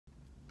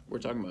we're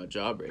talking about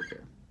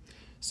Jawbreaker.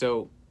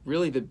 So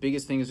really the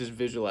biggest thing is just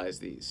visualize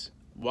these.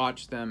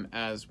 Watch them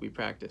as we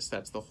practice.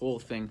 That's the whole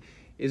thing,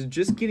 is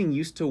just getting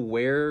used to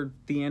where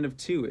the end of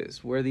 2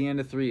 is, where the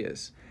end of 3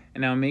 is.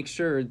 And now make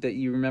sure that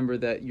you remember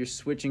that you're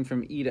switching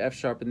from E to F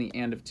sharp in the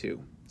end of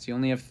 2. So you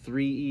only have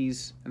 3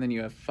 E's, and then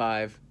you have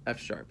 5 F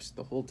sharps.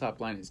 The whole top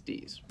line is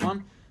D's.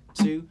 1,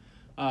 2,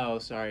 oh,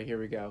 sorry, here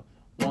we go.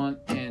 1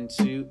 and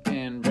 2,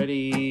 and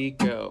ready,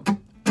 go.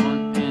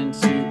 1 and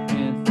 2,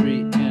 and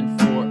 3,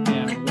 and 4,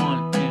 and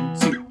 1, and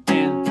 2,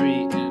 and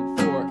 3, and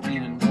 4,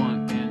 and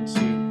 1, and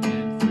 2,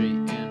 and 3,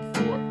 and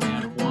 4,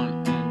 and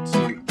 1,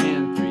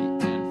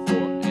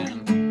 and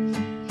 2,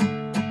 and 3,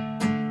 and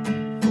 4,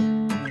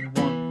 and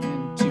 1, and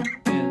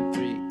 2, and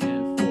 3,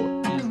 and 4,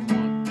 and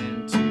 1,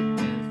 and 2,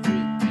 and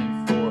 3, and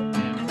 4,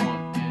 and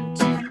 1, and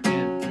 2,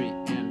 and 3,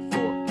 and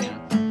 4,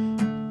 and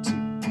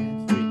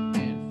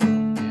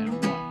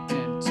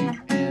 2,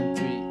 and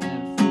 3, and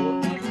 4,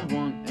 and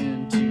 1,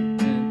 and 2,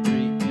 and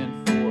 3, and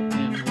 4,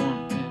 and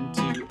 1, and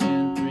 2,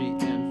 and 3,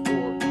 and 4,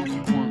 and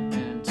 1,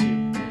 and 2,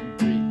 and 3,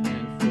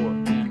 and 4,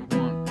 and 1,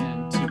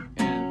 and 2,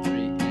 and 3, and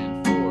 4, and 1, and 2, and 3,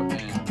 and 4,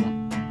 and 1,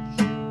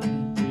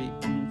 and 3,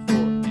 and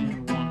 4,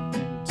 and 1,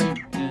 and 2,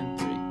 and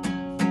 3,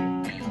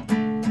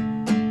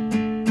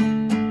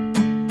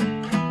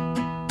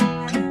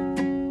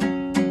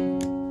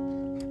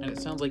 and it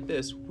sounds like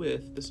this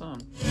with the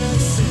song.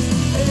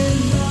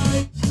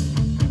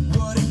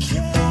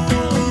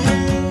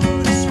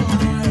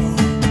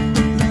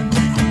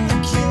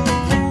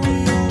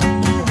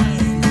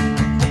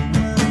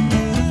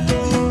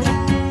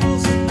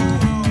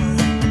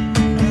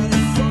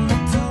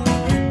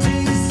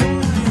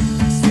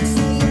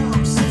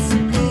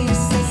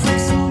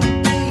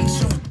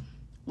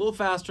 A little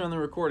faster on the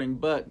recording,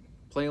 but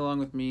play along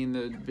with me in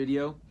the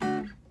video,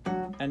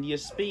 and your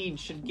speed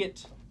should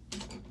get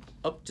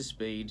up to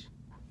speed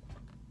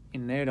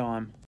in no time.